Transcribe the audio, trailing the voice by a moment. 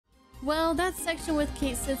Well, that section with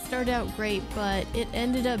Kate Sith started out great, but it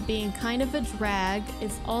ended up being kind of a drag.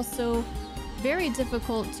 It's also very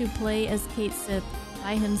difficult to play as Kate Sith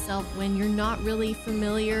by himself when you're not really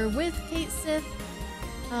familiar with Kate Sith.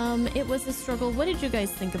 It was a struggle. What did you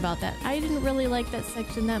guys think about that? I didn't really like that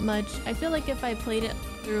section that much. I feel like if I played it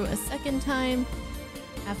through a second time,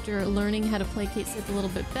 after learning how to play Kate Sith a little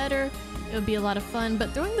bit better, it would be a lot of fun,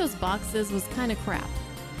 but throwing those boxes was kind of crap.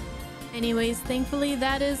 Anyways, thankfully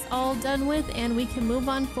that is all done with and we can move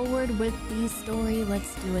on forward with the story.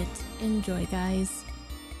 Let's do it. Enjoy, guys.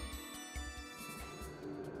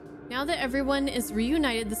 Now that everyone is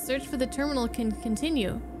reunited, the search for the terminal can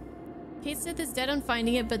continue. Kate Sith is dead on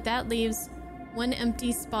finding it, but that leaves one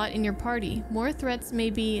empty spot in your party. More threats may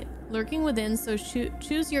be lurking within, so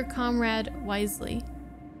choose your comrade wisely.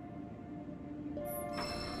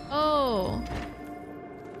 Oh.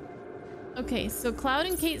 Okay, so Cloud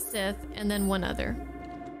and Kate Sith, and then one other.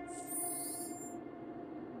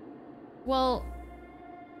 Well,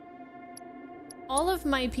 all of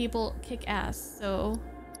my people kick ass, so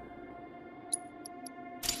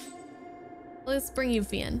let's bring you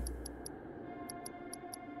Fian.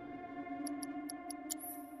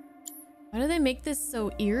 Why do they make this so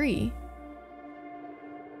eerie?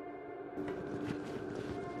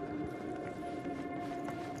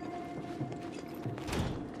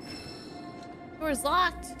 Door's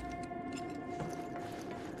locked.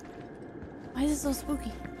 Why is it so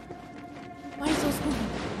spooky? Why is it so spooky?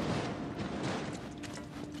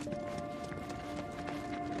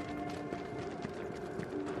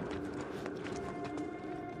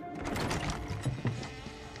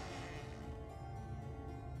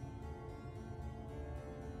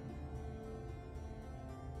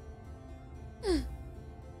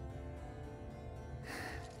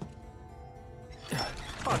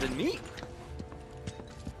 Pardon me?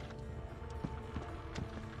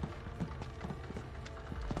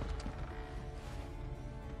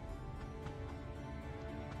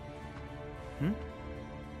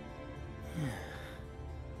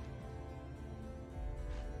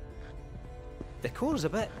 Decor's a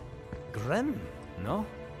bit grim, no?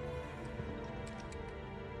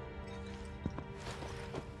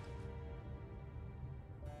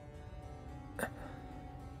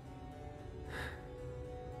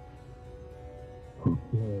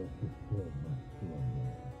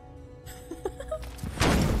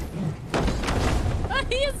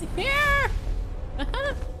 He is here!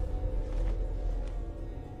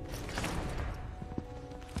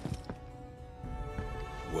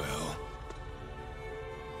 Well,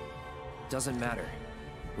 Doesn't matter.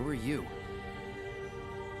 Who are you?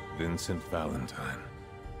 Vincent Valentine.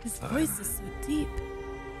 His voice is so deep.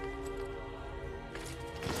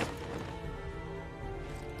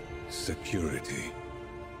 Security.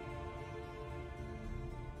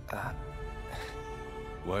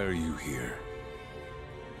 Why are you here?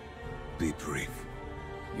 Be brief.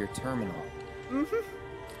 Your terminal.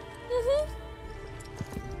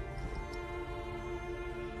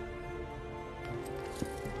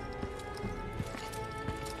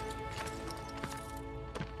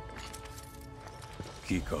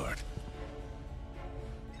 Keycard.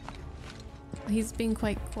 He's being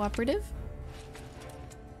quite cooperative.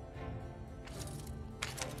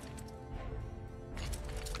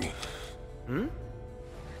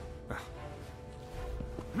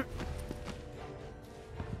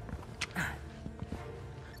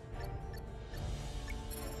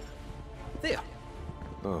 There.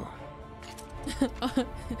 Oh,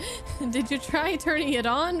 Did you try turning it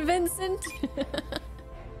on, Vincent?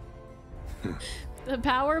 The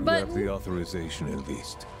power you button? have the authorization at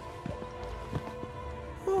least.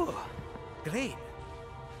 Oh, great.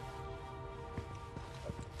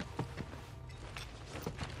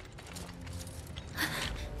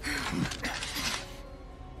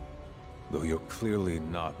 Though you're clearly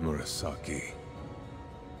not Murasaki.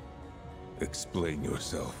 Explain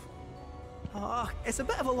yourself. It's a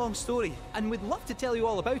bit of a long story, and we'd love to tell you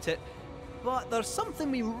all about it, but there's something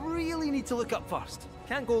we really need to look up first.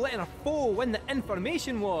 Can't go letting our foe win the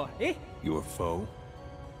information war, eh? Your foe?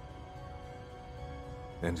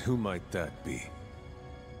 And who might that be?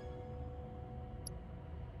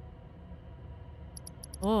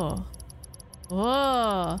 Oh.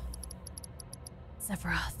 Oh.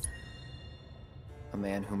 Sephiroth. A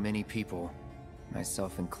man who many people,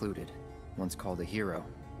 myself included, once called a hero.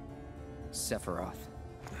 Sephiroth.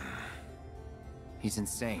 He's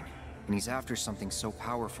insane, and he's after something so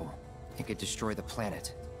powerful, it could destroy the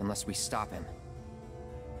planet, unless we stop him.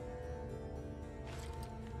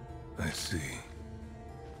 I see.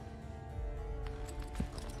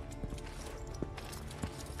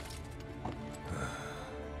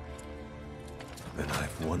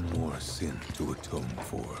 One more sin to atone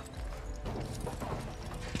for.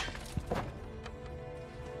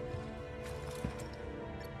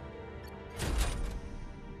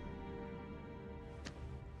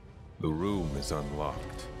 The room is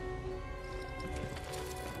unlocked.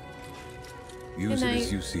 Use it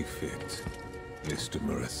as you see fit, Mr.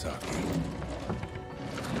 Murasaki.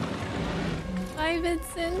 Bye,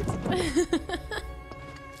 Vincent.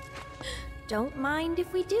 Don't mind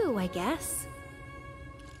if we do, I guess.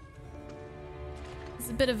 It's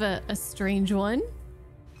a bit of a strange one.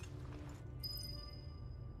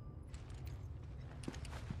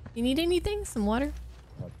 You need anything? Some water?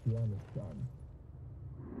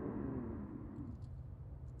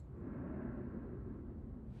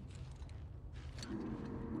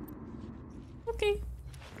 Okay.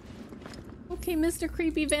 Okay, Mr.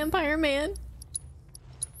 Creepy Vampire Man.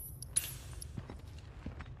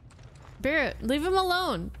 Barrett, leave him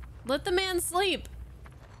alone. Let the man sleep.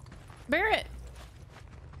 Barrett,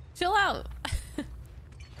 chill out.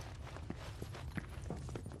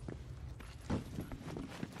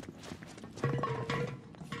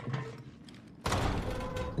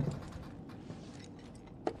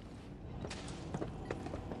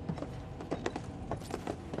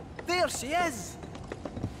 There she is!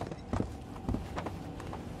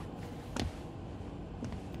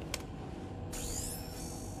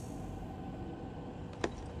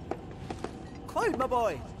 Cloud, my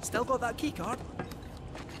boy! Still got that keycard?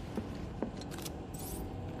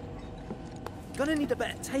 Gonna need a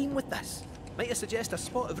bit of time with this. Might I suggest a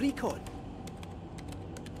spot of recon?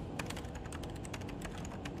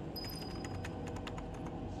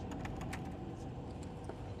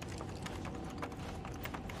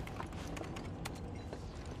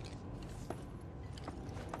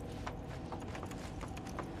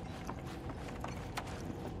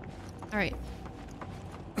 All right.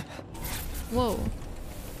 Whoa.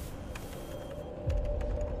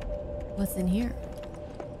 What's in here?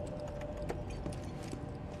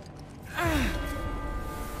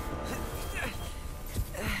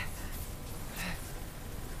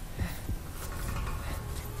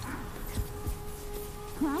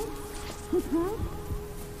 Cloud? Hey, Cloud?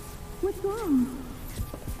 What's wrong?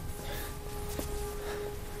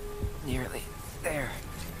 Nearly there.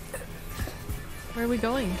 Where are we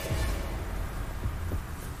going?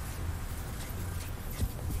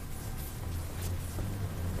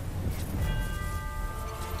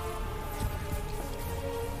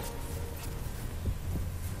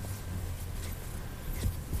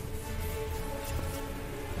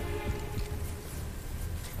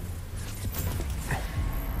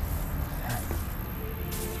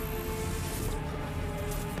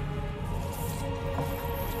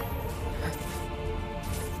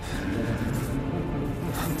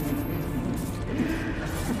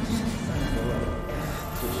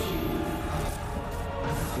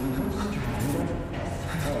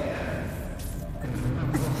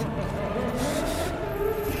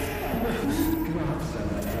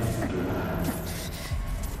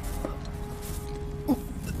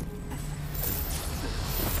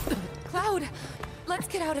 Let's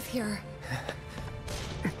get out of here.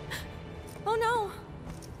 Oh no.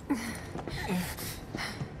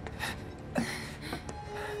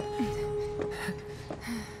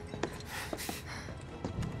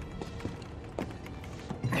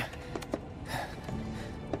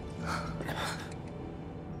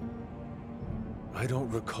 I don't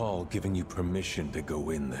recall giving you permission to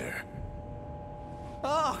go in there.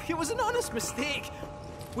 Oh, it was an honest mistake.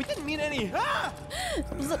 We didn't mean any. Ah!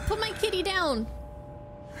 Look, put my kitty down.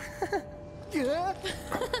 Yeah.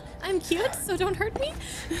 I'm cute, so don't hurt me.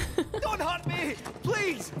 Don't hurt me,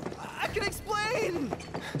 please. I can explain.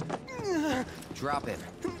 Drop it.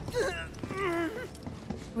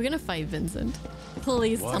 We're gonna fight Vincent.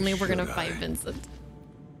 Please Why tell me we're gonna should fight I? Vincent.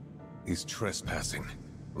 He's trespassing,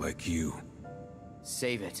 like you.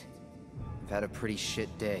 Save it. I've had a pretty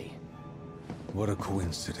shit day. What a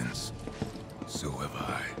coincidence. So have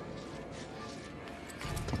I.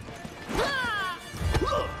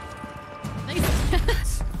 Nice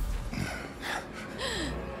catch.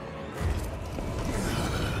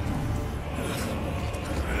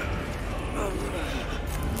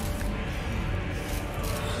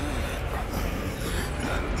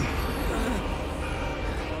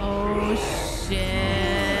 Oh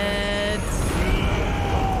shit.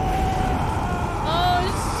 Oh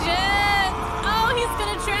shit. Oh, he's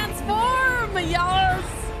gonna transform. Yes.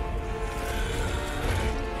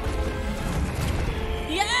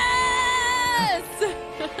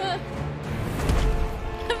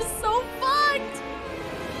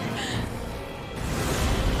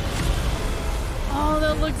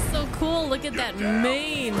 So cool. Look at that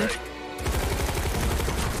mane.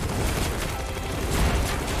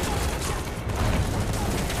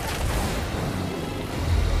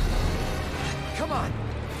 Come on.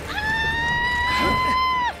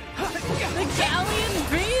 The Galian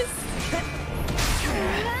beast.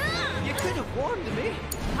 You could have warned me.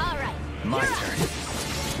 All right. My turn.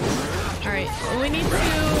 All right, we need to.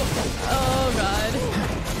 Oh God.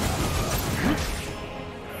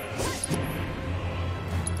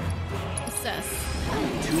 Assess.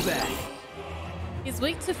 Too bad. He's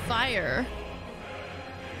weak to fire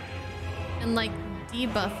and like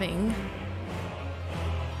debuffing,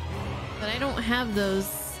 but I don't have those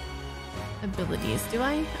abilities, do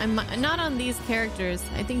I? I'm not on these characters.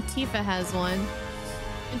 I think Tifa has one.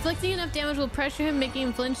 Inflicting enough damage will pressure him, making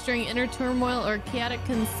him flinch during inner turmoil, or chaotic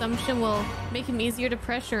consumption will make him easier to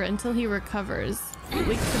pressure until he recovers.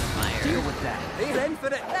 Weak to fire. Deal with that. They're in for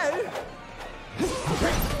it now.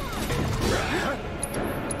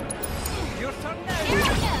 Your turn now. Here I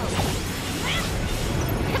go.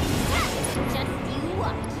 Just you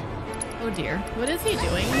watch. Oh dear. What is he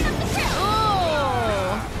doing? Turn up the trail.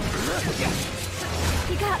 Oh!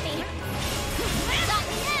 You got me. Got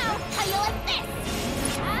me now. How you like this?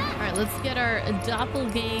 Alright, let's get our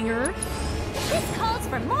doppelganger. This calls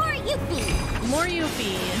for more Yuffie. More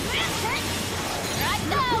Yuffie. Here I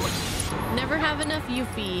go. Never have enough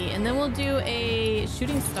Yuffie. And then we'll do a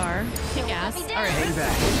shooting star. Kick ass. Let me down. Alright. Hang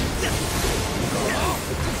back.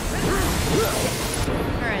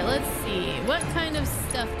 Alright, let's see. What kind of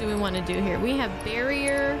stuff do we want to do here? We have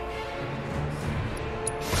barrier.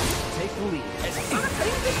 Take the lead. It's our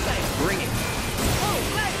time this time. Bring it. Oh,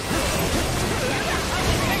 right.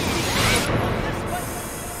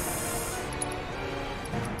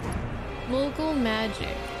 Mogul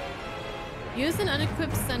magic. Use an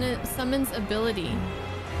unequipped summons ability.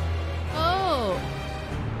 Oh.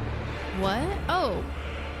 What? Oh.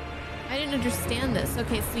 I didn't understand this.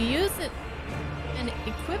 Okay, so use it. An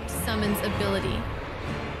equipped summons ability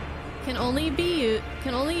can only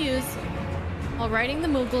use while riding the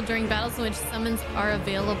Moogle during battles in which summons are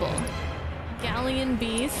available. Galian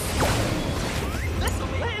beast.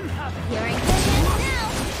 You're in good hands now.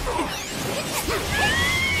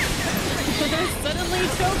 Suddenly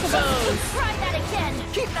chocobos. Try that again.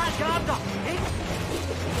 Keep that guard up.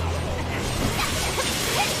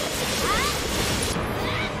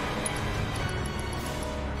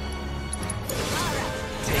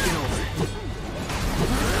 Taking over.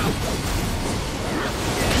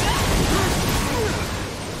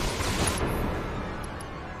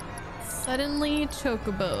 Suddenly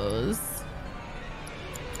chocobos.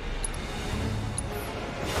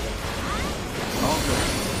 All good.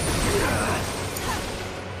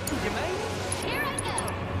 Here I go.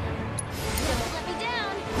 Don't let me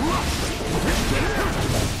down.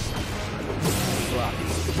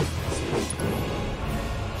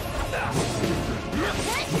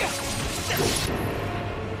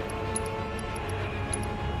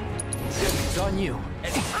 It's on you.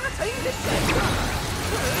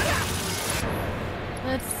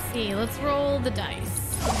 Let's see. Let's roll the dice.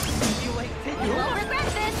 You like You won't regret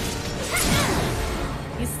this.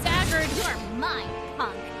 He's staggered. You're mine,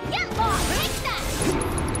 punk. Get lost. Take that.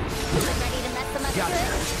 Ready to mess them up Got it.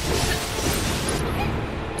 good?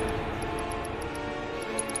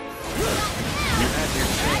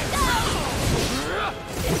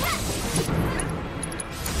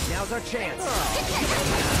 Now's our chance.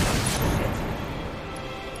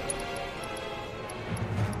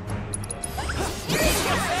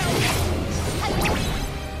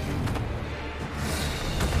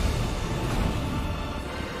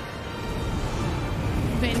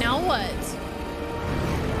 Okay, now what?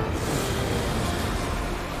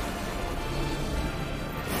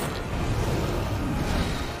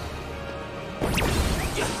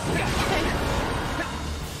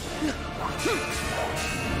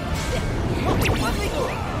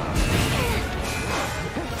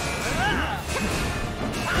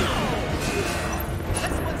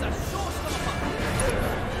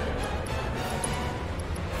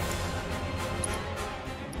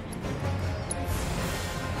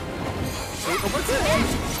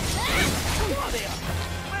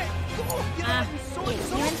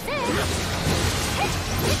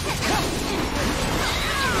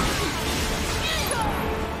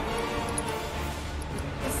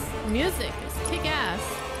 Music is kick ass.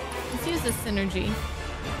 Let's use this synergy.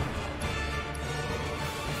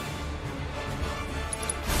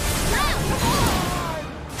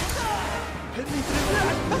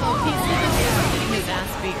 Oh, he's getting his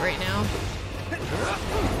ass beat right now.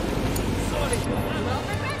 You won't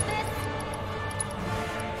regret this.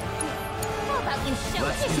 How about you show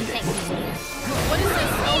us who takes me here. What is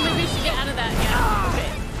this? Oh, maybe we should get out of that. Yeah.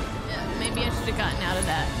 Okay. Yeah, maybe I should have gotten out of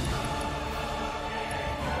that.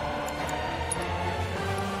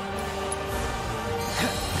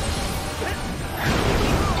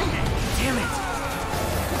 Damn it!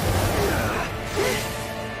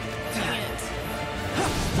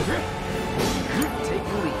 Take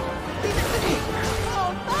the lead.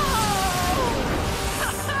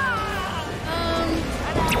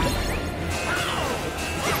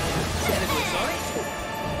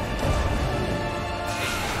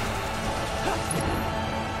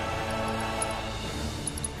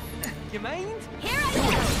 You mind? Here I go.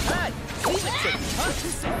 Bad. Leave it to touch.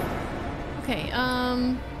 Okay,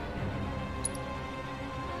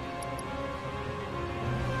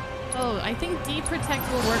 oh, I think Deprotect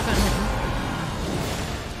will work on him.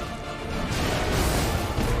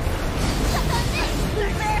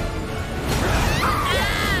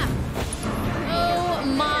 Ah! Oh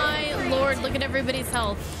my lord, look at everybody's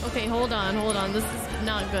health. Okay, hold on. This is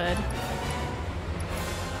not good.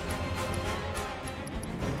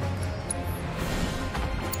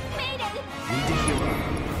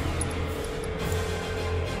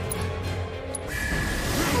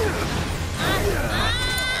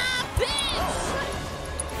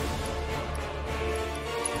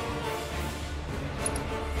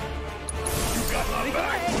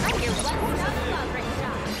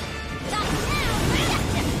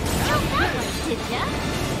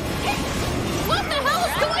 What the hell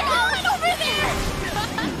is going on over there?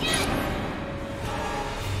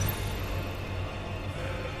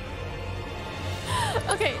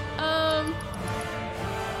 Okay,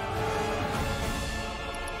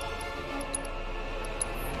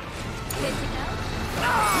 Good to go?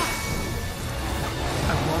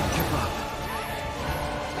 I won't give up.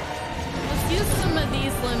 let's use some of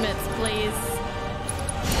these limits, please.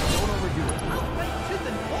 Don't overdo it. I'll fight tooth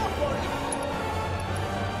and claw for you.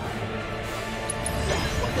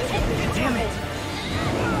 Damn it!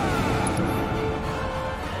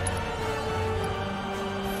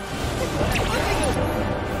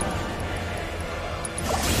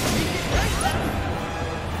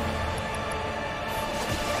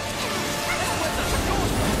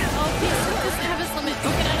 Oh, please, just have his limit.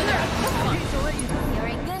 Get out of there. Come on. You're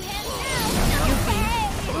in good hands now.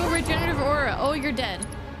 Oh, regenerative aura. Oh, you're dead.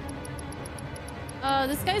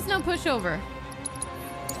 This guy's no pushover.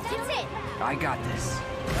 That's it. I got this.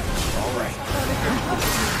 All right.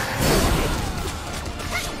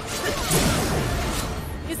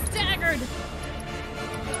 He's staggered.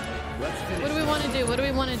 Let's finish. What do we want to do? What do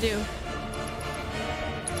we want to do?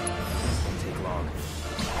 Won't take long.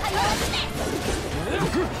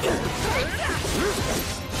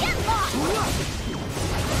 Get lost.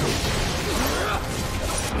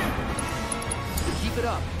 Keep it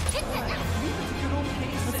up.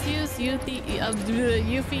 Let's use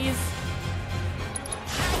Yuffie's.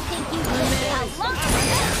 I think you can see how long it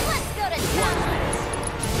is. Let's go to town.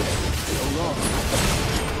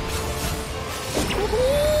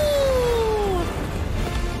 Woohoo!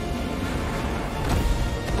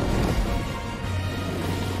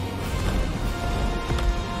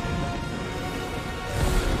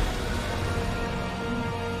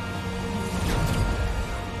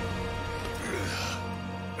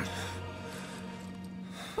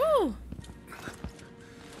 Woo!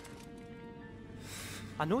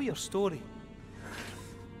 I know your story.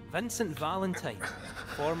 Vincent Valentine,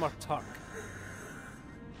 former Turk.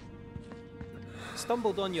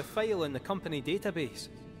 Stumbled on your file in the company database.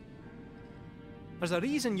 There's a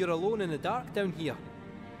reason you're alone in the dark down here,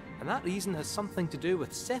 and that reason has something to do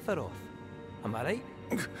with Sephiroth. Am I right?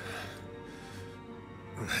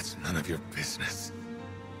 That's none of your business.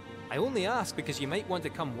 I only ask because you might want to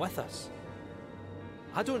come with us.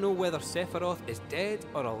 I don't know whether Sephiroth is dead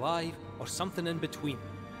or alive or something in between.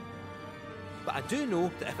 But I do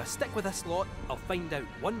know that if I stick with this lot, I'll find out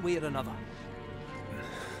one way or another.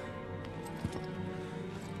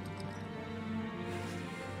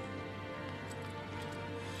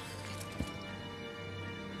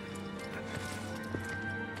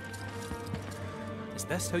 Is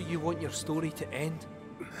this how you want your story to end?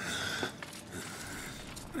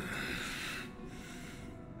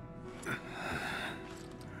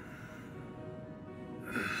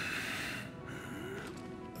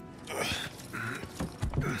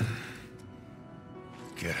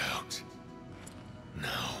 Get out.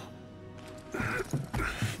 Now.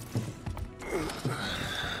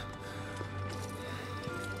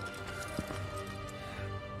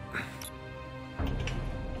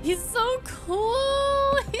 He's so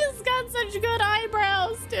cool. He's got such good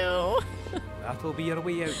eyebrows too. That'll be your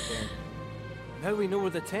way out then. Now we know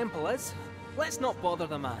where the temple is, Let's not bother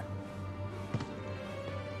the man.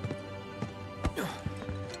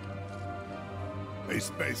 Hey,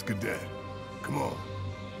 Space Cadet. Come on.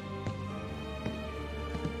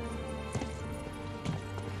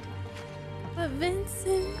 But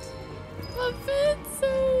Vincent. But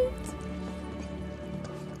Vincent.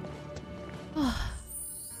 Oh.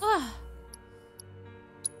 Oh.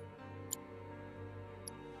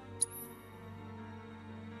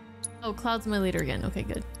 Oh, Cloud's my leader again. Okay,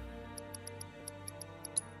 good.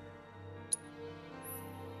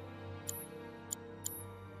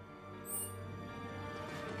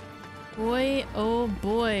 Boy, oh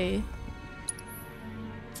boy.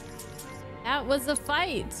 That was a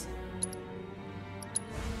fight.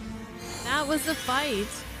 That was a fight.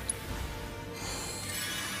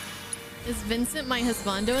 Is Vincent my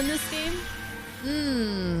husbando in this game?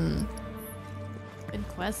 Good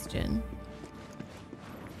question.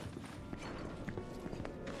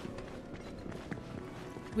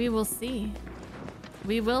 We will see.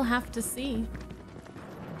 We will have to see.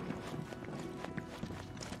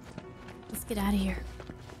 Let's get out of here.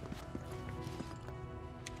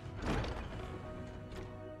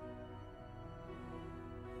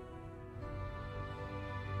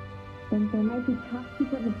 Think there might be top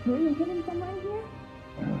secret material hidden somewhere here?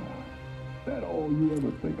 That all you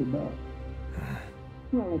ever think about?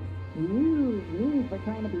 Well, excuse me for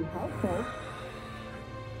trying to be helpful.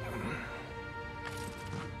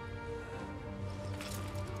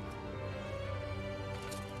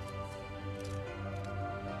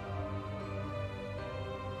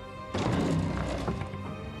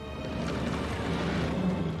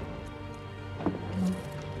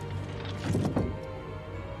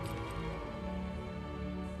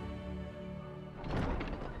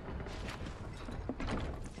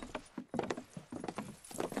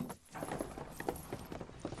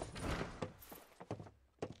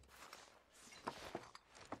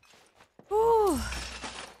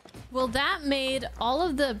 Well, that made all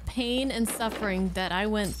of the pain and suffering that I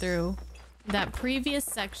went through that previous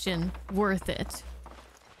section worth it.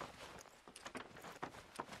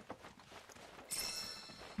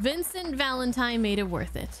 Vincent Valentine made it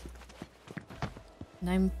worth it. And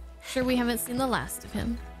I'm sure we haven't seen the last of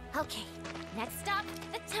him. Okay, next stop,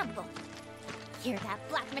 the temple. Hear that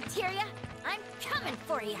black materia? I'm coming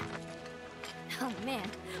for you. Oh man,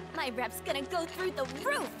 my rep's gonna go through the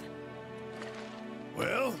roof.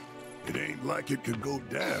 Well, it ain't like it could go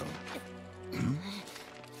down.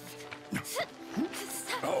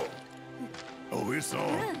 Oh, it's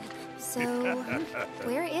on. So,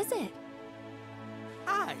 where is it?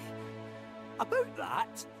 Aye. About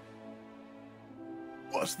that.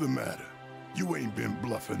 What's the matter? You ain't been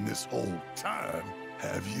bluffing this whole time,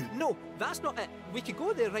 have you? No, that's not it. We could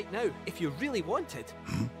go there right now if you really wanted.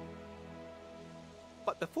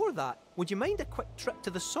 But before that, would you mind a quick trip to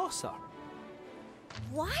the saucer?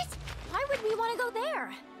 What? Why would we want to go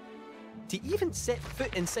there? To even set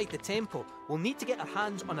foot inside the temple, we'll need to get our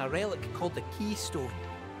hands on a relic called the Keystone.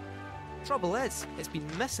 Trouble is, it's been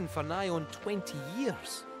missing for nigh on 20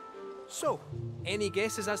 years. So, any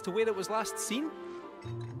guesses as to where it was last seen?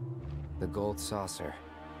 The gold saucer.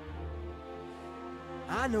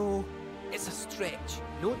 I know, it's a stretch,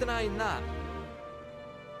 no denying that.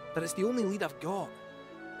 But it's the only lead I've got.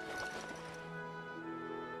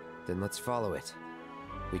 Then let's follow it.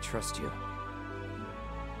 We trust you.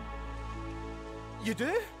 You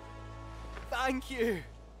do? Thank you.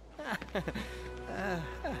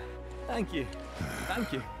 Thank you.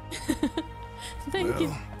 Thank you. Thank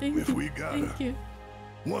you. Thank if you. we gotta. Thank you.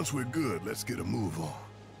 Once we're good, let's get a move on.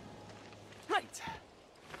 Right.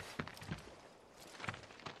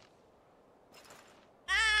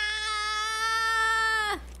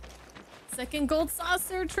 Ah! Second gold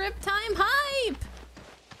saucer trip time hype.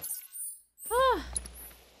 Ah.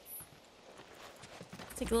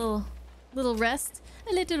 Take a little rest,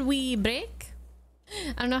 a little wee break.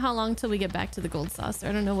 I don't know how long till we get back to the gold saucer.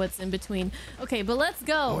 I don't know what's in between. Okay, but let's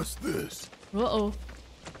go. What's this? Uh-oh.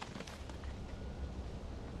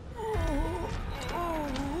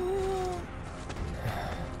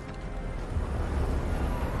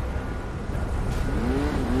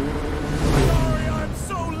 Sorry, I'm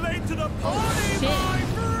so late to the party, Shit. my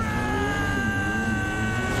friend!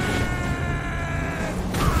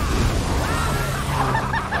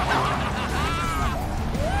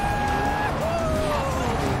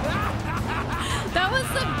 That was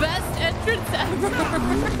the best entrance ever.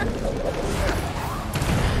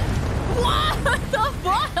 What the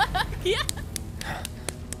fuck? Yeah.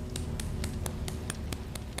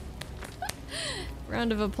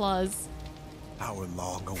 Round of applause. Our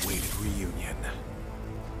long-awaited reunion.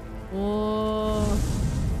 Whoa.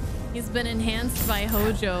 He's been enhanced by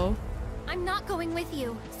Hojo. I'm not going with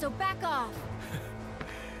you, so back off.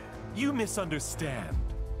 You misunderstand.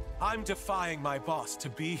 I'm defying my boss to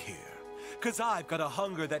be here, because I've got a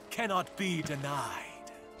hunger that cannot be denied.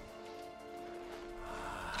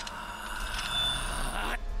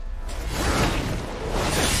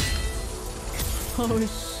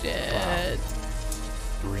 Oh shit.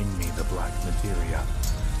 Bring me the black materia.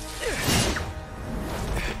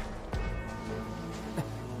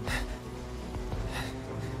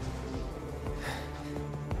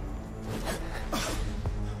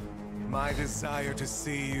 My desire to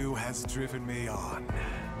see you has driven me on.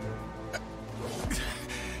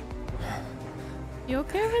 You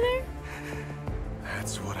okay over there?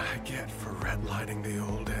 That's what I get for redlining the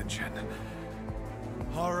old engine.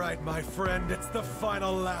 All right, my friend, it's the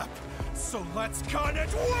final lap. So let's con it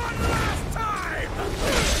one last time!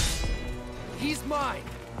 He's mine!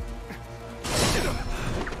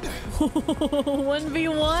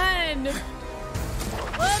 1v1!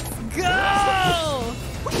 Let's go!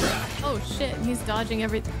 Oh shit, he's dodging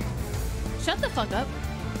everything. Shut the fuck up.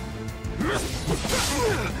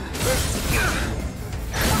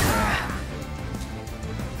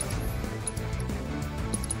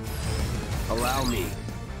 Allow me.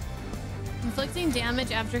 Inflicting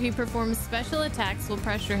damage after he performs special attacks will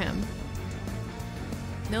pressure him.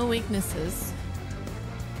 No weaknesses.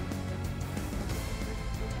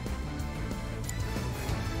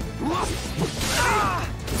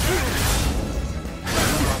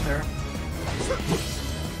 Brother.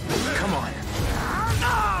 Come on.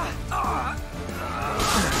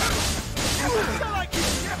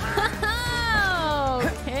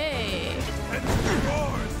 Okay.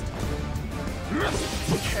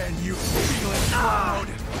 Can you feel it, Cloud?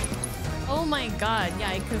 Oh my god, yeah,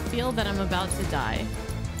 I could feel that I'm about to die.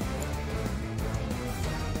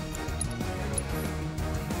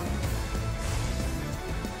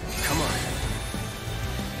 Come on.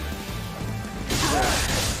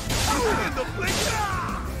 In the blink.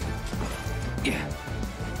 Yeah.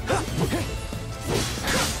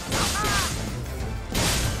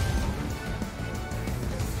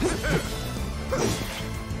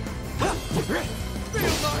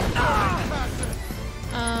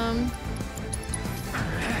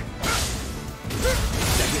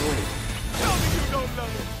 Second wave. Tell me you don't know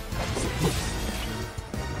it.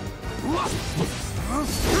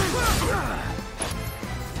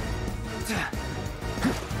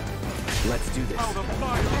 Let's do this. How the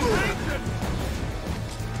fire rages.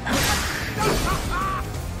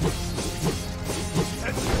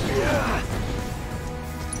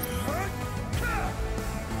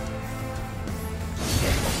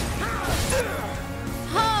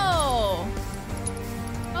 Oh!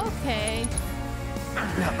 Okay.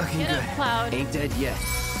 Not looking Get good. up, Cloud. Ain't dead yet.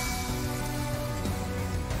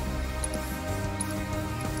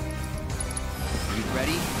 You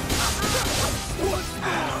ready?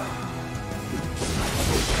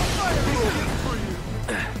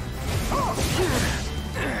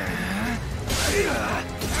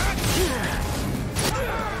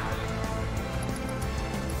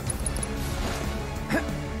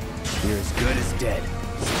 You're as good as dead.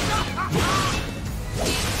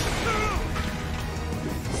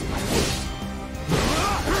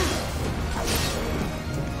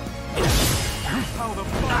 How the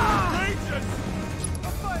fire rages. A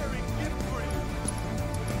fiery gift for you.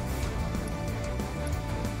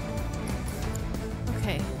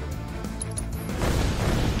 Okay.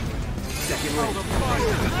 Second How wave. the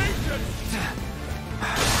fire rages.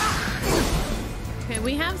 Okay,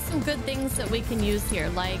 we have some good things that we can use here,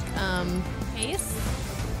 like, pace.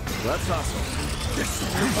 Let's hustle.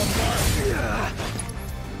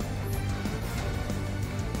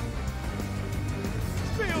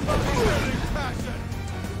 Feel the burning passion.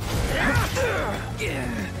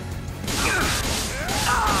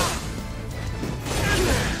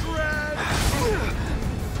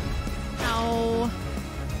 Ow.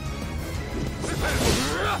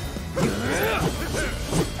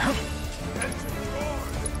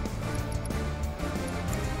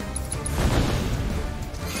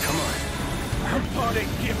 Come on. A parting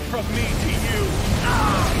gift from me to you.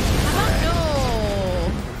 No.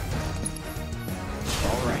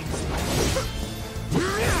 All right.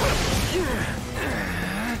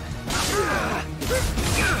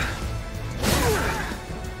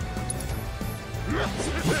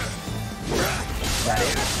 That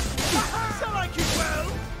it? Shall I keep well?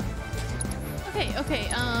 Okay,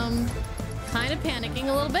 kind of panicking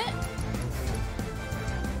a little bit.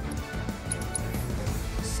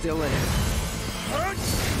 Still in it.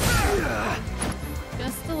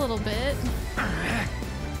 Just a little bit.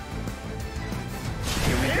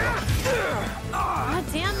 Here we God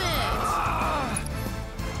damn it!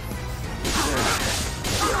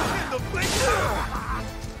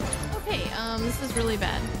 Okay, this is really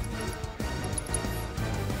bad.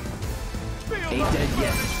 Ain't dead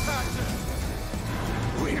yet.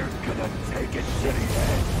 We're gonna take it to the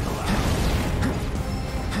end.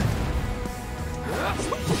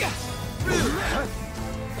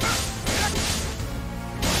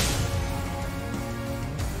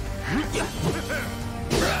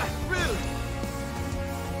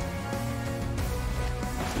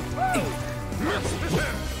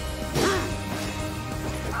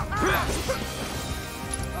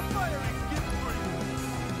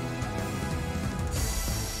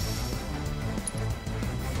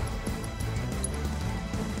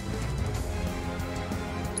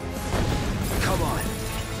 Come on.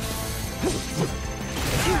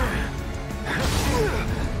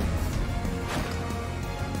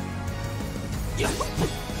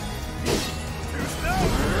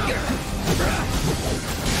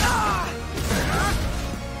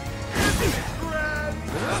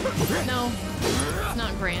 No, it's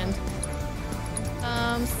not grand.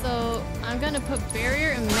 So I'm gonna put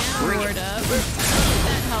barrier and mana ward up.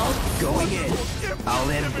 That helps. Going in. I'll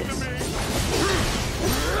end this.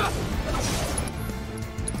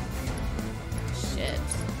 Shit.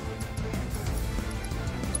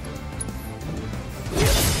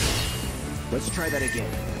 Let's try that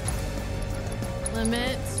again.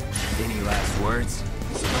 Limit. Any last words?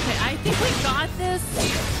 Okay, I think we got this.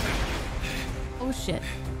 Oh shit.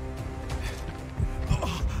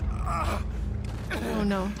 Oh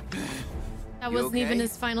no. That wasn't even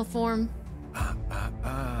his final form.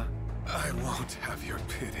 I won't have your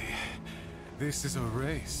pity. This is a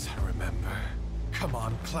race, remember? Come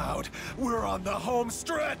on, Cloud. We're on the home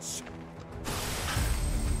stretch!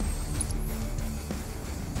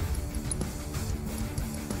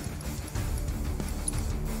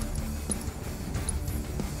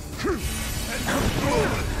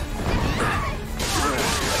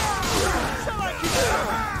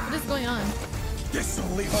 What is going on? This'll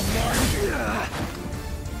leave a mark!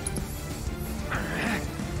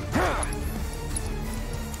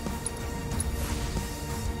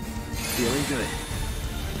 Feeling good.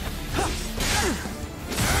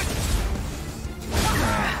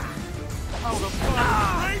 Out of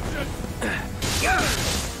fire!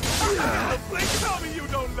 Tell me you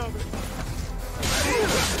don't love it!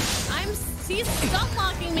 He's stun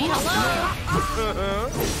locking me. Hello?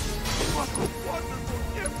 What a wonderful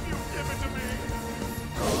gift you've given to me!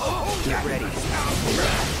 Get ready.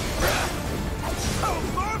 How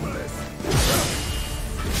marvelous!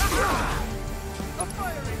 A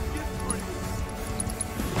fiery gift for you!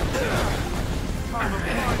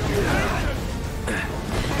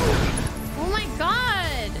 Oh my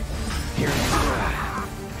god!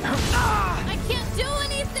 I can't do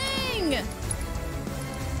anything!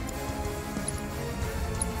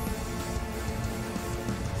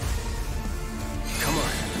 Come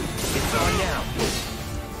on. It's on now.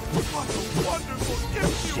 What a wonderful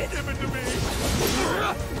gift you've given to me!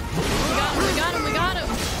 We got him, we got him!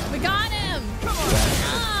 We got him! Come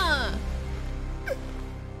on!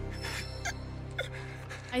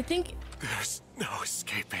 I think There's no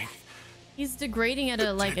escaping. he's degrading at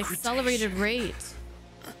a like accelerated rate.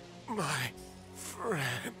 My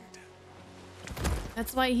friend.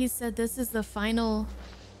 That's why he said this is the final.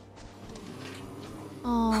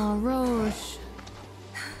 Oh, Roche.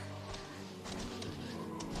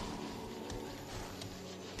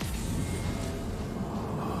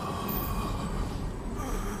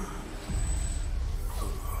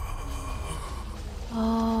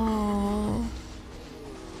 Oh.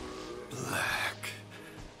 Black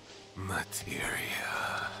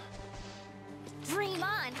materia. Dream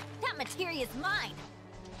on! That materia's mine!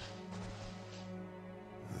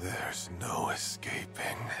 There's no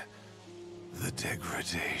escaping the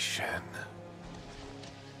degradation.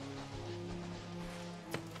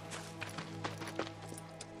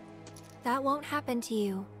 That won't happen to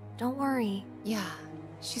you. Don't worry. Yeah,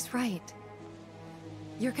 she's right.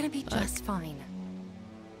 You're gonna be just fine.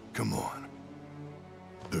 Come on.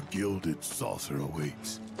 The gilded saucer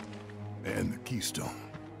awaits. And the keystone.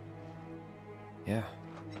 Yeah.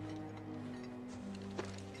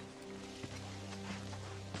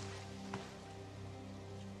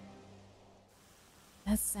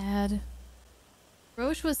 That's sad.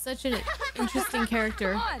 Roche was such an interesting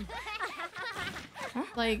character.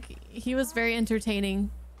 Like, he was very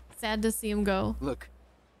entertaining. Sad to see him go. Look.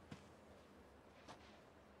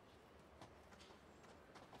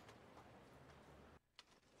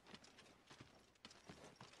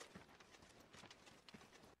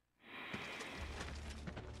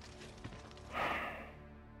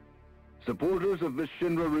 supporters of the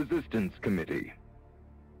Shinra Resistance Committee.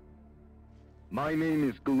 My name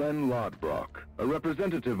is Glenn Lodbrok, a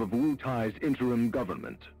representative of Wutai's interim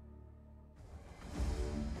government.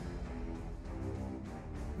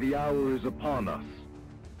 The hour is upon us,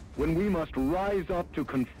 when we must rise up to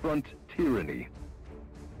confront tyranny.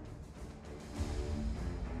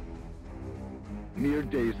 Mere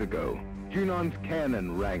days ago, Junon's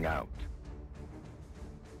cannon rang out.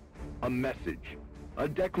 A message, a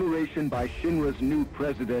declaration by Shinra's new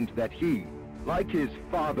president that he, like his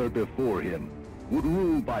father before him, would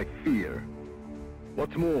rule by fear.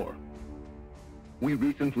 What's more, we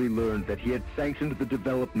recently learned that he had sanctioned the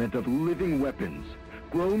development of living weapons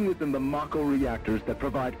grown within the Mako reactors that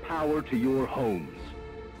provide power to your homes.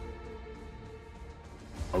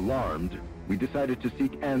 Alarmed, we decided to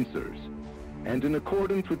seek answers, and in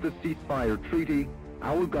accordance with the ceasefire treaty,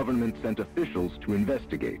 our government sent officials to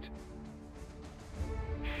investigate.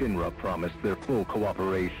 Shinra promised their full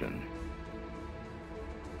cooperation.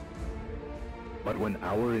 But when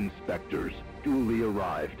our inspectors duly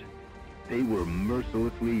arrived, they were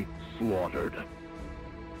mercilessly slaughtered.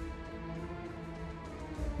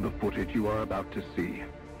 The footage you are about to see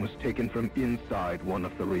was taken from inside one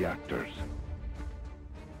of the reactors.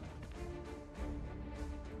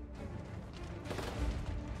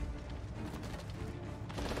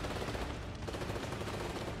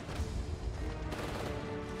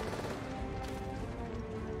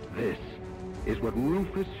 This is what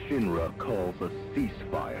Rufus Shinra calls a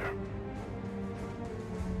ceasefire.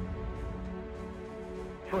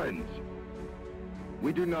 Friends,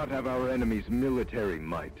 we do not have our enemy's military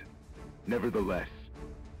might. Nevertheless,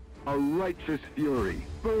 a righteous fury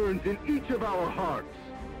burns in each of our hearts.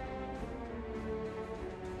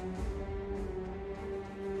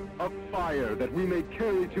 A fire that we may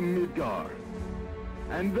carry to Midgar.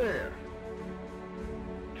 And there,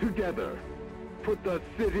 together, put the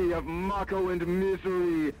city of Mako and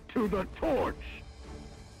misery to the torch!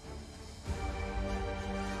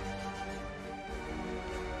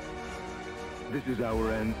 This is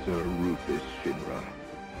our answer, Rufus Shinra.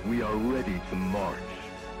 We are ready to march.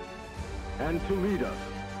 And to lead us,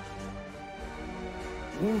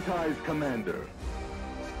 Wutai's commander,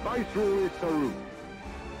 Viceroy Sarut.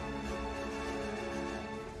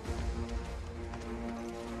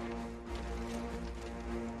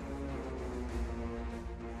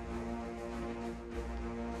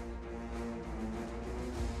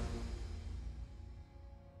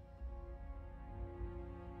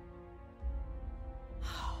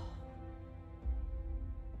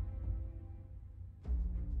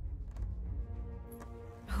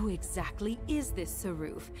 Who exactly is this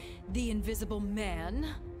Saruf? The Invisible Man?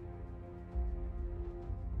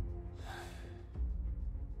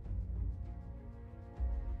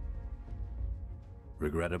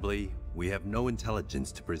 Regrettably, we have no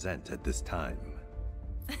intelligence to present at this time.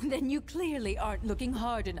 Then you clearly aren't looking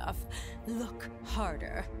hard enough. Look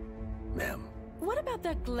harder. Ma'am. What about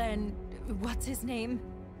that Glenn... what's his name?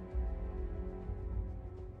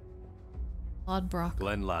 Lodbrok.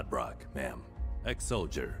 Glenn Lodbrok, ma'am.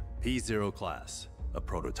 Ex-soldier, P0 class, a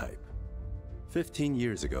prototype. 15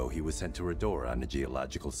 years ago, he was sent to Redor on a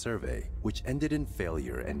geological survey, which ended in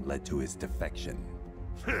failure and led to his defection.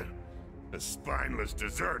 A spineless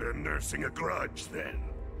deserter nursing a grudge, then.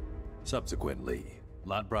 Subsequently,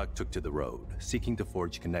 Lodbrok took to the road, seeking to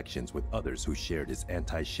forge connections with others who shared his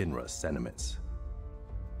anti-Shinra sentiments.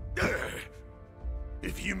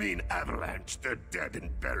 If you mean Avalanche, they're dead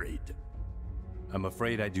and buried. I'm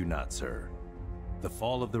afraid I do not, sir. The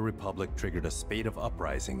fall of the Republic triggered a spate of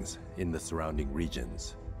uprisings in the surrounding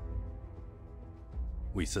regions.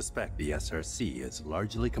 We suspect the SRC is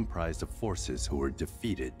largely comprised of forces who were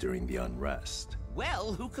defeated during the unrest.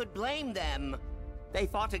 Well, who could blame them? They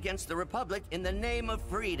fought against the Republic in the name of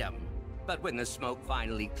freedom. But when the smoke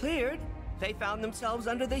finally cleared, they found themselves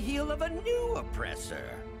under the heel of a new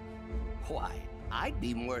oppressor. Why, I'd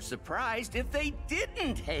be more surprised if they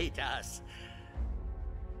didn't hate us.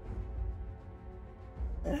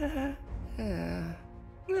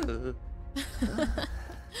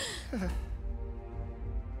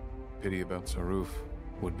 Pity about Saruf.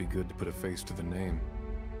 Would be good to put a face to the name.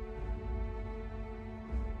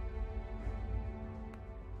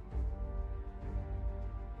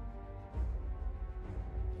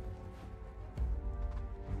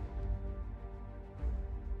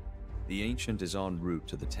 The Ancient is en route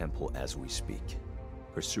to the temple as we speak.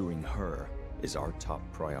 Pursuing her is our top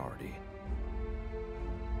priority.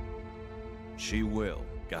 She will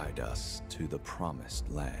guide us to the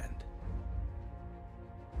promised land.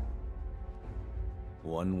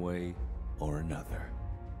 One way or another.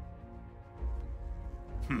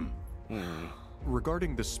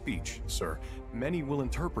 Regarding the speech, sir, many will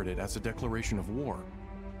interpret it as a declaration of war.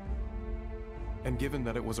 And given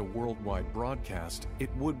that it was a worldwide broadcast, it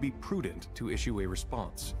would be prudent to issue a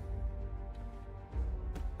response.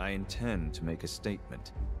 I intend to make a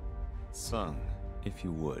statement. Sung, if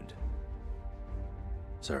you would.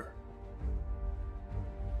 Sir.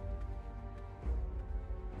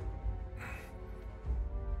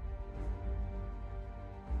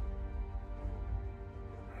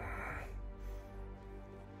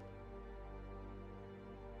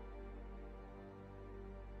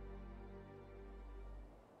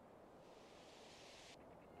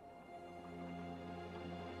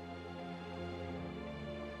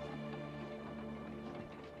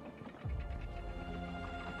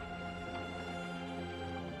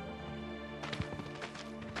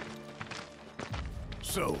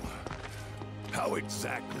 So, how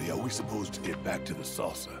exactly are we supposed to get back to the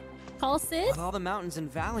saucer? Call Sid? With all the mountains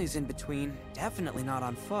and valleys in between, definitely not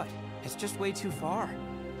on foot. It's just way too far.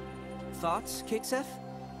 Thoughts, Kate Sith?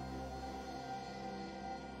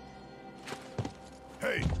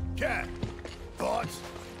 Hey, Cat! Thoughts?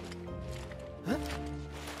 Huh?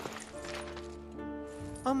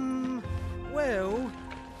 Well,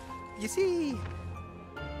 you see...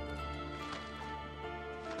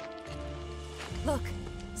 Look,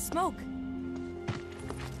 smoke.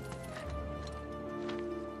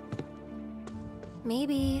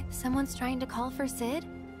 Maybe someone's trying to call for Sid?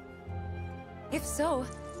 If so,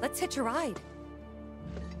 let's hitch a ride.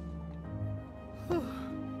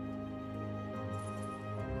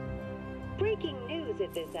 Breaking news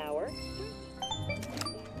at this hour.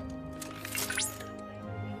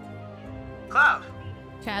 Cloud.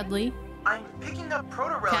 Chadley. I'm picking up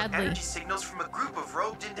proto-relic energy signals from a group of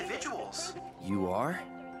robed individuals. You are?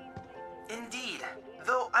 Indeed,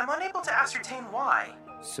 though I'm unable to ascertain why.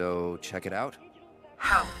 So, check it out?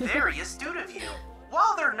 How very astute of you.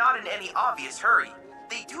 While they're not in any obvious hurry,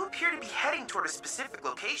 they do appear to be heading toward a specific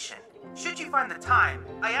location. Should you find the time,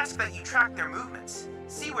 I ask that you track their movements.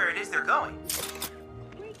 See where it is they're going.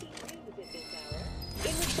 Breaking news at this hour.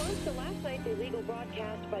 In response to last night's illegal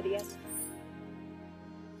broadcast by the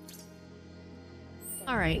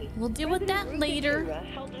Alright, we'll deal with that later.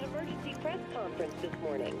 Held an emergency press conference this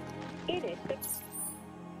morning. In it,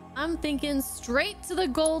 I'm thinking straight to the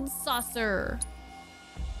gold saucer.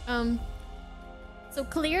 So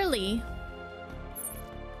clearly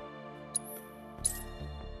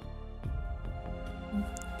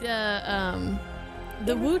the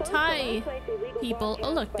Wu Tai people.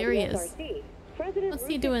 Oh look, there he is. What's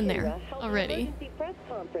he doing there already?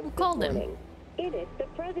 Who called him? In it, the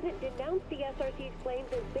president denounced the SRC's claims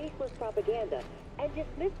as baseless propaganda and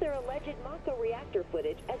dismissed their alleged Mako reactor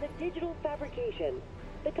footage as a digital fabrication.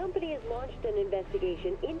 The company has launched an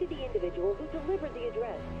investigation into the individual who delivered the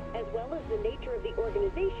address, as well as the nature of the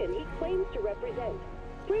organization he claims to represent.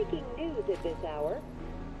 Breaking news at this hour.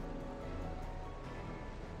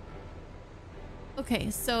 Okay,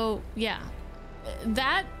 so yeah,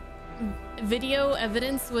 that video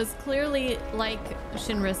evidence was clearly, like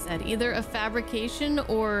Shinra said, either a fabrication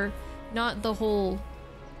or not the whole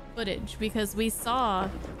footage, because we saw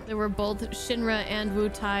there were both Shinra and Wu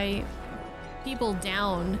Tai people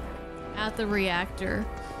down at the reactor,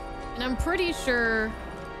 and I'm pretty sure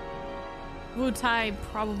Wu Tai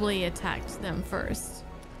probably attacked them first,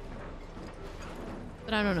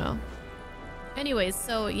 but I don't know. Anyways,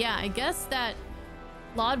 so yeah, I guess that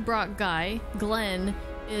Lodbrok guy, Glenn,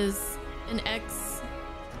 is an ex...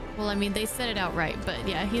 Well, I mean, they said it outright, but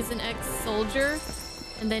yeah, he's an ex-soldier,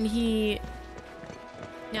 and then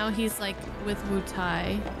now he's like with Wu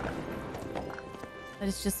Tai. But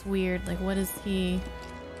it's just weird, like what is he...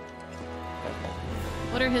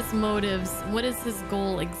 What are his motives? What is his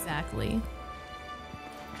goal exactly?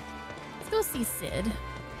 Let's go see Sid.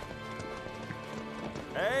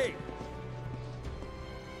 Hey!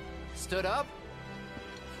 Stood up?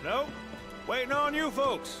 Nope. Waiting on you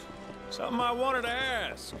folks. Something I wanted to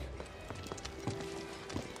ask.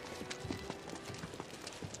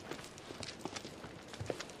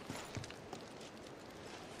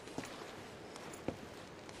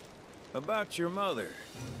 About your mother.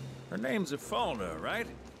 Her name's Afalna, right?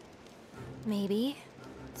 Maybe.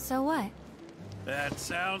 So what? That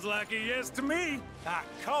sounds like a yes to me. I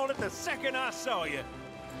called it the second I saw you.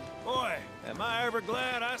 Boy, am I ever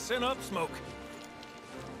glad I sent up smoke.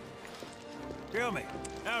 Tell me,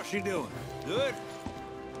 how's she doing? Good?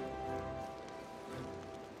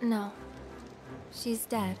 No. She's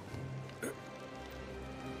dead.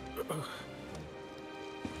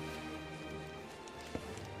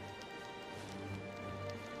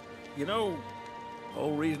 You know, the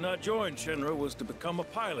whole reason I joined Shinra was to become a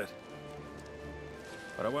pilot.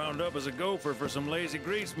 but I wound up as a gopher for some lazy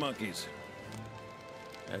grease monkeys.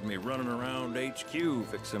 Had me running around HQ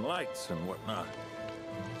fixing lights and whatnot.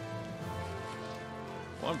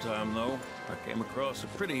 One time, though, I came across a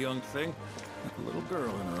pretty young thing with a little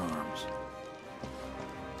girl in her arms.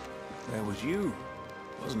 That was you,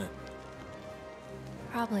 wasn't it?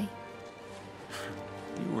 Probably.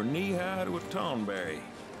 You were knee-high to a tonberry.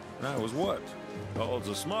 And I was what? Called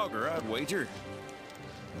a smogger, I'd wager.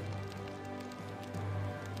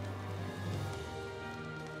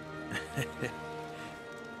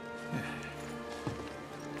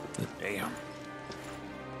 Damn.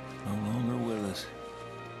 No longer with us.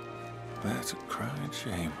 That's a crying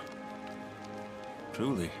shame.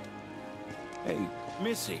 Truly. Hey,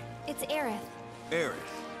 Missy. It's Aerith. Aerith,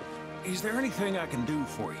 is there anything I can do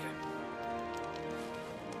for you?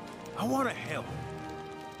 I want to help.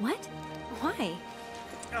 What? Why?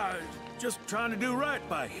 Just trying to do right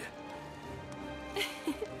by you.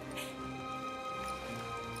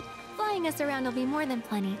 Flying us around will be more than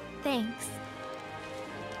plenty. Thanks.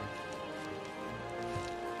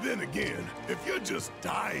 Then again, if you're just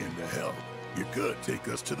dying to help, you could take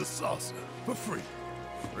us to the saucer for free.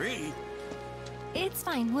 Free? It's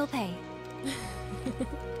fine, we'll pay.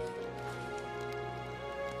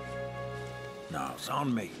 No, it's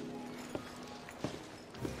on me.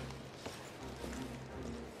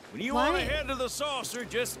 When you Why? want to head to the saucer,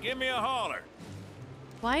 just give me a holler.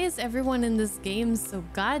 Why is everyone in this game so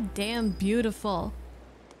goddamn beautiful?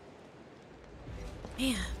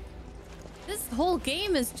 Man, this whole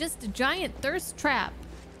game is just a giant thirst trap.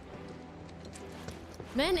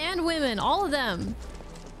 Men and women, all of them.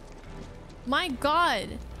 My god.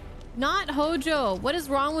 Not Hojo. What is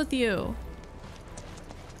wrong with you?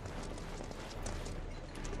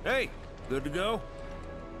 Hey, good to go?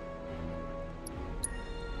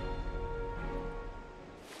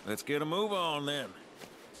 Let's get a move on then.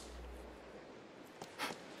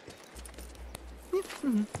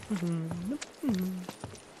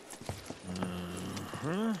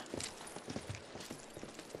 Huh.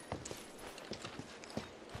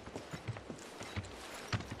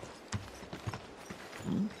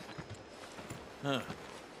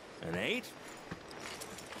 An 8?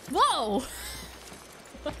 Whoa!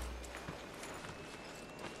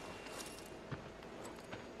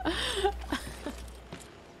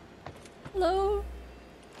 Hello?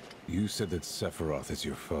 You said that Sephiroth is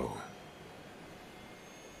your foe.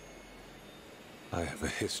 I have a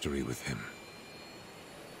history with him.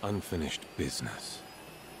 Unfinished business.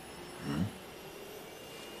 Hmm?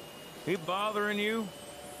 He bothering you?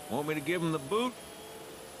 Want me to give him the boot?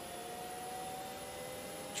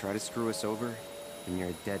 Try to screw us over, and you're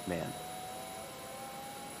a dead man.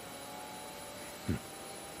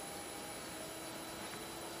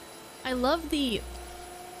 I love the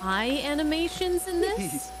eye animations in this.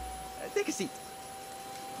 Please, take a seat.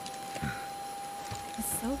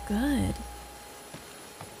 It's so good.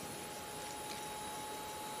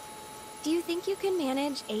 Do you think you can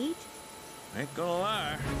manage 8? Ain't gonna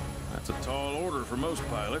lie. That's a tall order for most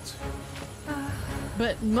pilots.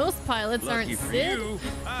 But most pilots Lucky aren't for Sid. you,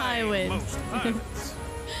 I I ain't win. most pilots.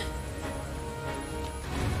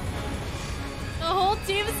 The whole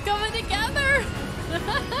team is coming together.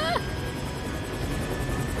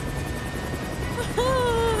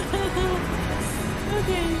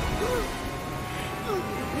 Okay.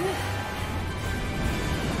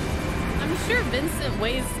 I'm sure Vincent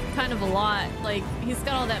weighs kind of a lot. Like, he's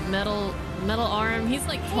got all that metal arm. He's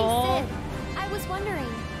like tall. Hey, Sid, I was wondering,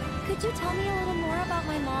 could you tell me a little more about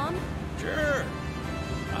my mom? Sure.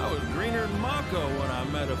 I was greener than Mako when I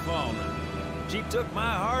met Fauna. She took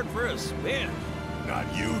my heart for a spin. Not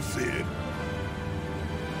you, Sid.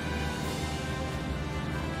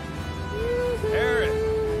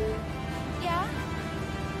 Aerith, Yeah?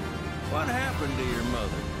 what happened to your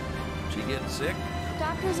mother? She get sick?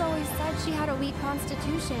 Doctors always said she had a weak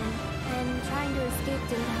constitution, and trying to escape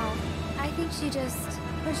didn't help. I think she just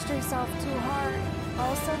pushed herself too hard,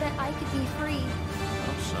 all so that I could be free.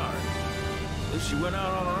 I'm sorry. At least she went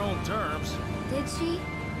out on her own terms. Did she?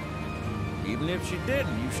 Even if she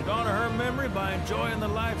didn't, you should honor her memory by enjoying the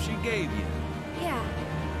life she gave you. Yeah.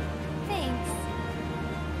 Thanks.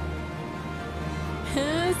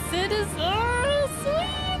 Sid is so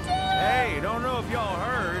sweet. Hey, don't know if y'all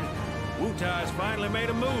heard. Wutai's finally made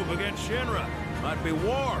a move against Shinra. Might be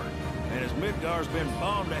war. And as Midgar's been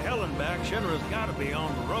bombed to hell and back, Shinra's gotta be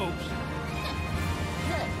on the ropes.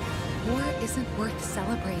 War isn't worth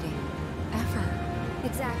celebrating. Ever.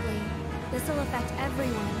 Exactly. This'll affect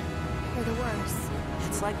everyone. For the worse.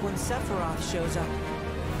 It's like when Sephiroth shows up.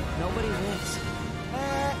 Nobody wins.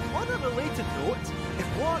 On a related note,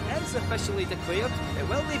 if war is is officially declared, it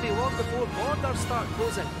will be long before borders start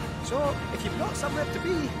closing. So, if you've got somewhere to be,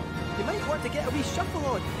 you might want to get a wee shuffle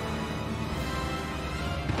on.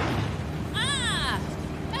 Ah!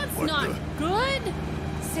 That's not good!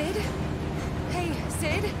 Sid? Hey,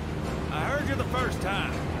 Sid? I heard you the first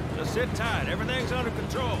time. Just sit tight. Everything's under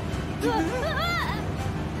control.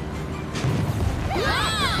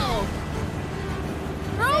 Wow!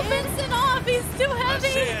 Throw Vincent off! He's too heavy! I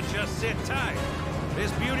said just sit tight.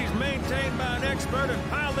 This beauty's maintained by an expert and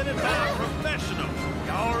piloted by a professional.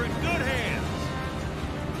 Y'all are in good hands.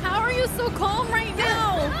 How are you so calm right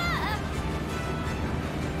now?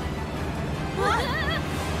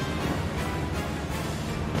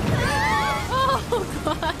 Oh,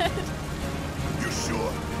 God. You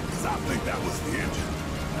sure? Because I think that was the engine.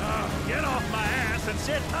 Get off my ass and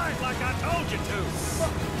sit tight like I told you to.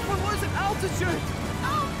 What was it? Altitude?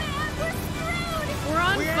 Oh man, we're screwed! We're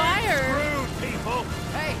on fire. Screwed, people.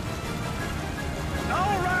 Hey!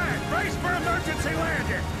 All right, brace for emergency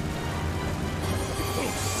landing.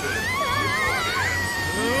 Oh, shit.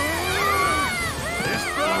 This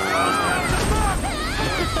boat goes down the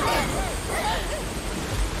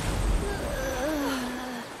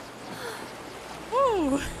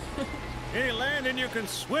Ooh. Any landing you can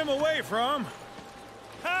swim away from.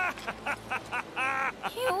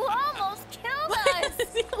 You almost killed Why us!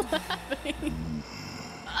 is he laughing?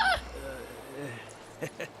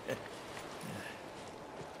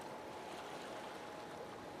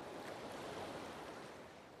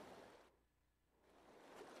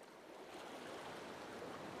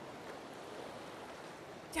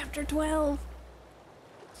 Chapter 12.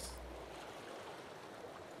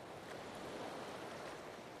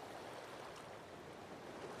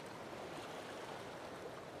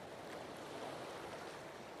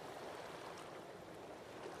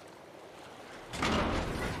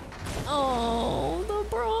 Oh, the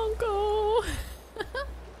Bronco.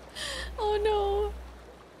 Oh no.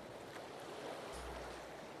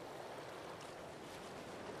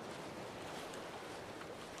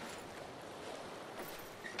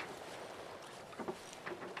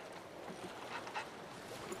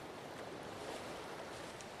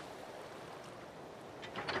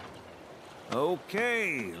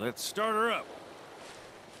 Okay, let's start her up.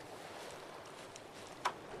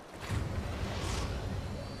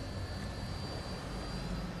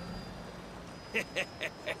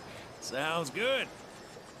 Sounds good.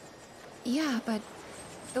 Yeah, but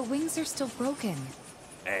the wings are still broken.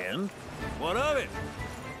 And what of it?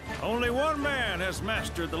 Only one man has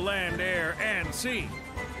mastered the land, air, and sea.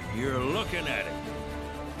 You're looking at it.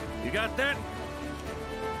 You got that?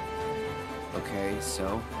 Okay,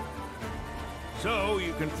 so? So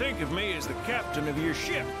you can think of me as the captain of your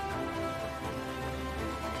ship.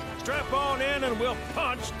 Strap on in and we'll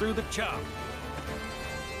punch through the chop.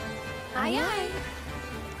 Aye, aye.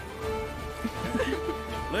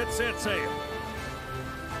 Let's set sail.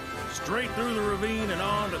 Straight through the ravine and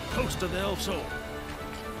on to Costa del Sol.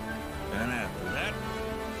 And after that,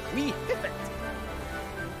 we hip it.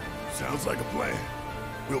 Sounds like a plan.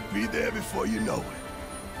 We'll be there before you know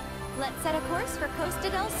it. Let's set a course for Costa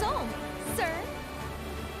del Sol, sir.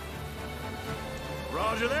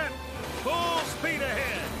 Roger that. Full speed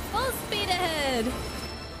ahead. Full speed ahead.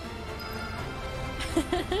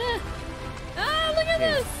 Ah, look at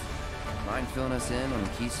this. Mind filling us in on the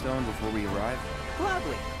Keystone before we arrive?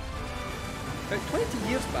 Gladly. About 20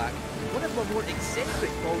 years back, one of my more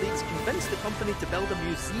eccentric colleagues convinced the company to build a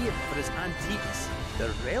museum for his antiques.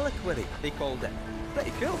 The reliquary, they called it.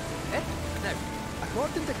 Pretty cool, eh? Now,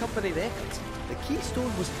 according to company records, the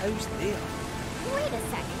Keystone was housed there. Wait a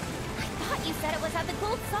second. I thought you said it was at the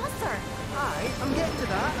Gold Saucer. Aye, I'm getting to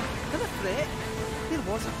that. Never fret. Where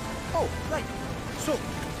was I? Oh, right. So,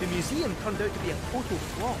 the museum turned out to be a total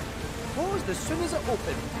flop. Closed as soon as it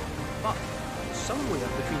opened. But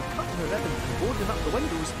somewhere between cutting the ribbon and boarding up the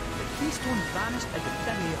windows, the Keystone vanished into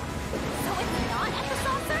thin air. So it's not at the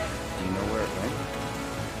saucer? Do you know where it went?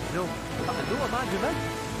 No, but I know a man who might.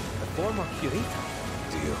 The former curator.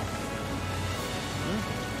 Deal.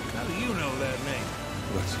 How do you know that name?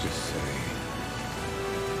 Let's just say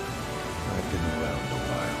I've been around a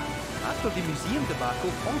while. After the museum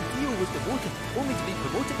debacle, all Dio was demoted, only to be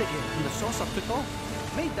promoted again when the saucer took off.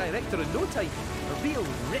 Made director in no time. A real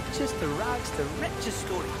richest to rags to riches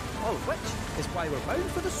story. All of which is why we're bound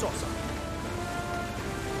for the saucer.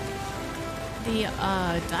 The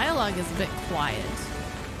dialogue is a bit quiet.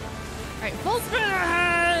 Alright, full speed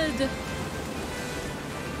ahead!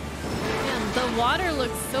 Man, the water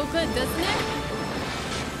looks so good, doesn't it?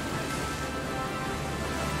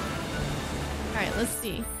 Alright, let's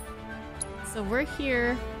see. So we're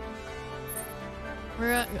here.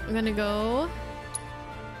 We're gonna go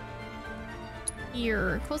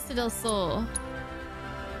here, Costa del Sol.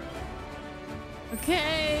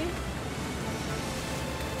 Okay.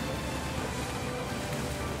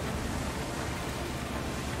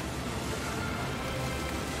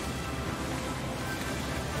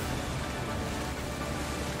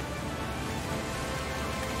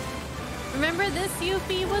 Remember this,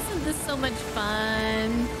 Yuffie? Wasn't this so much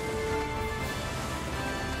fun?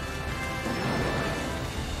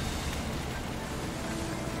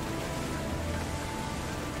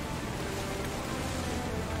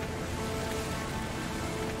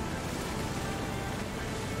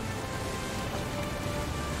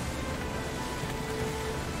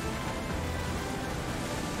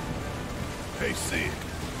 Hey, Sid,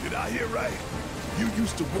 did I hear right? You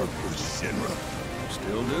used to work with Shinra?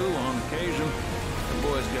 Still do, on occasion. The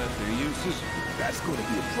boys got their uses. That's gonna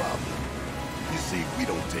be a problem. You see, we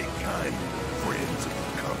don't take kindly to friends of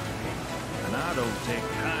the company. And I don't take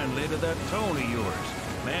kindly to that tone of yours.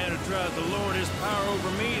 Man who tries to lord his power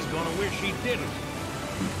over me is gonna wish he didn't.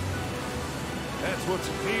 That's what's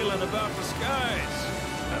appealing about the skies.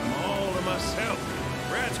 I'm all to myself.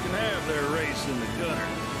 Rats can have their race in the gutter.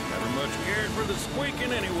 Never much cared for the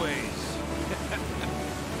squeaking anyways.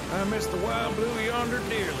 I miss the wild blue yonder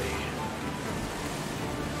dearly.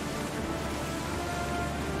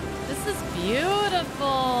 This is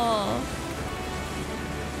beautiful.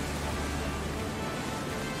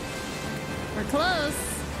 We're close.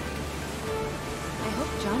 I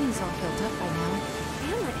hope Johnny's all healed up by now.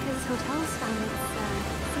 And that his hotel's found its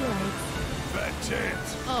sea lights. Fat chance.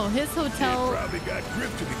 Oh, his hotel. He probably got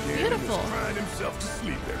drifted again. Beautiful. And is crying himself to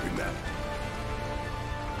sleep every night.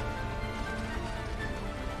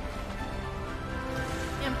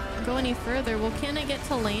 Can't go any further. Well, can I get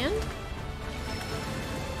to land?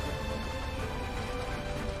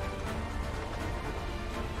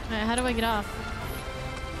 Alright, how do I get off?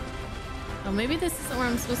 Oh, maybe this isn't where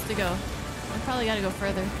I'm supposed to go. I probably gotta go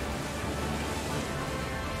further.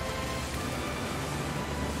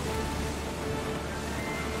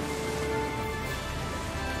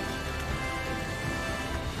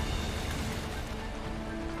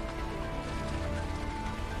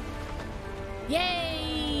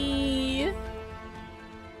 Yay!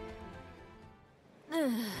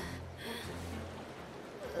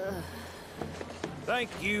 Thank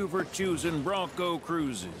you for choosing Bronco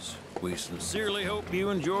Cruises. We sincerely hope you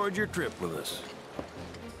enjoyed your trip with us.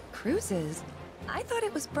 Cruises? I thought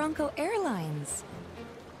it was Bronco Airlines.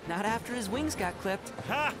 Not after his wings got clipped.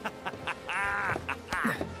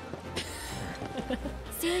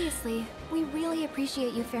 Seriously, we really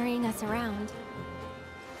appreciate you ferrying us around.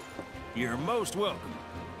 You're most welcome.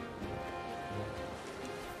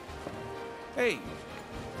 Hey,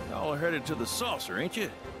 y'all are headed to the saucer, ain't you?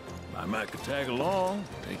 I might could tag along,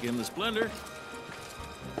 take in the splendor.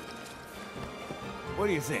 What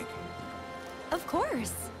do you think? Of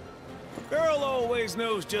course. Girl always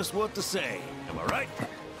knows just what to say. Am I right?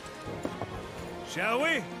 Shall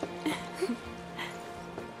we?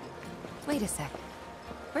 Wait a sec.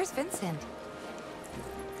 Where's Vincent?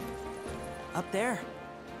 Up there.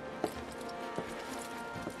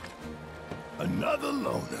 Another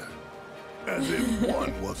loner. As if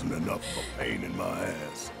one wasn't enough of a pain in my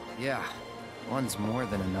ass. Yeah, one's more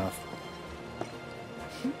than enough.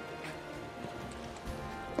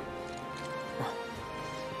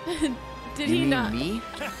 Did You he mean not? Me?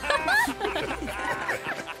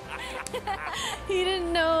 He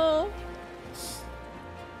didn't know.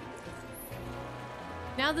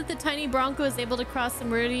 Now that the tiny Bronco is able to cross the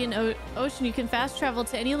Meridian Ocean, you can fast travel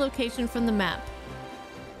to any location from the map.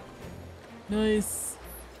 Nice.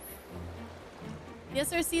 The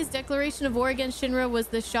SRC's declaration of war against Shinra was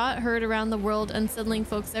the shot heard around the world, unsettling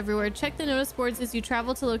folks everywhere. Check the notice boards as you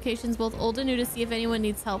travel to locations both old and new to see if anyone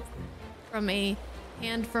needs help from a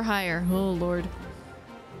hand for hire. Oh, Lord.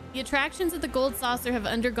 The attractions at the Gold Saucer have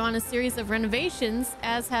undergone a series of renovations,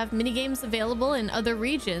 as have minigames available in other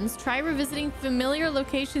regions. Try revisiting familiar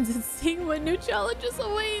locations and seeing what new challenges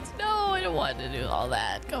await. No, I don't want to do all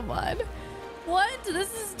that. Come on. What?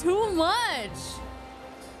 This is too much.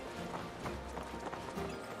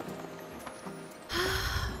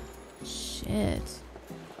 Shit.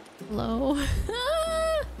 Hello?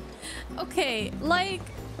 Okay, like...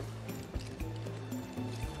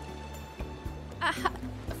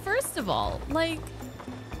 first of all, like...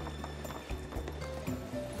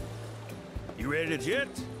 You ready to jet?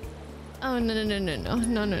 Oh,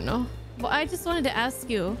 no. Well, I just wanted to ask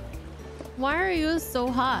you, why are you so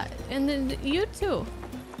hot? And then you too.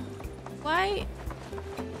 Why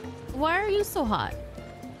are you so hot?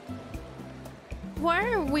 Why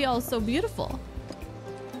are we all so beautiful?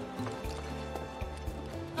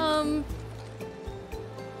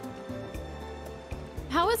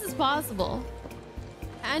 How is this possible?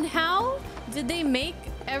 And how did they make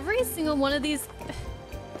every single one of these?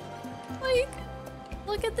 Like,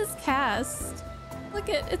 look at this cast. Look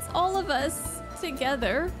at, it's all of us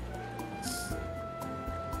together.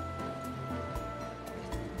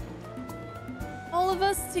 All of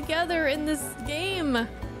us together in this game.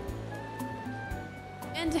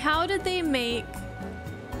 And how did they make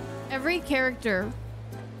every character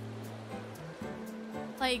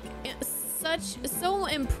like so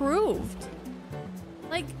improved?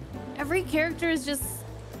 Like every character is just,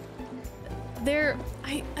 they're,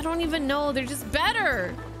 I don't even know, they're just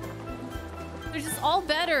better. They're just all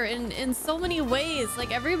better in so many ways.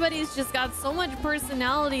 Like everybody's just got so much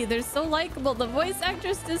personality. They're so likable. The voice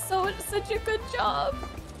actress does such a good job.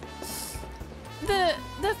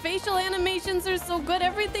 The facial animations are so good.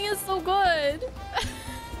 Everything is so good.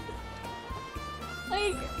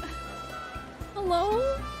 Like,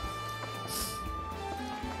 hello?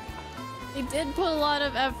 They did put a lot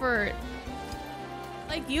of effort.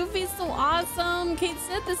 Like, Yuffie's so awesome. Kate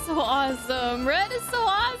Sith is so awesome. Red is so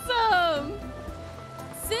awesome.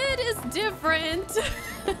 Sid is different.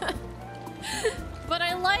 But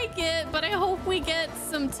I like it. But I hope we get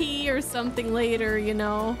some tea or something later, you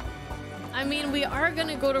know? I mean, we are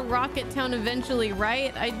gonna go to Rocket Town eventually,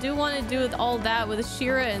 right? I do want to do all that with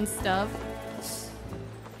Shira and stuff.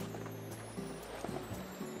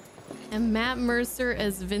 And Matt Mercer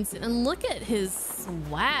as Vincent. And look at his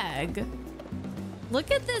swag.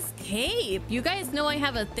 Look at this cape. You guys know I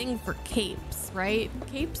have a thing for capes, right?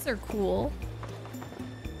 Capes are cool.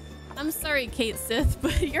 I'm sorry, Kate Sith,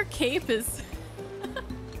 but your cape is...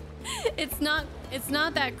 it's not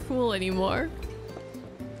that cool anymore.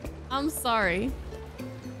 I'm sorry.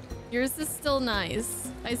 Yours is still nice.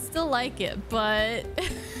 I still like it, but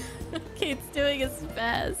Kate's doing his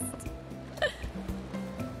best.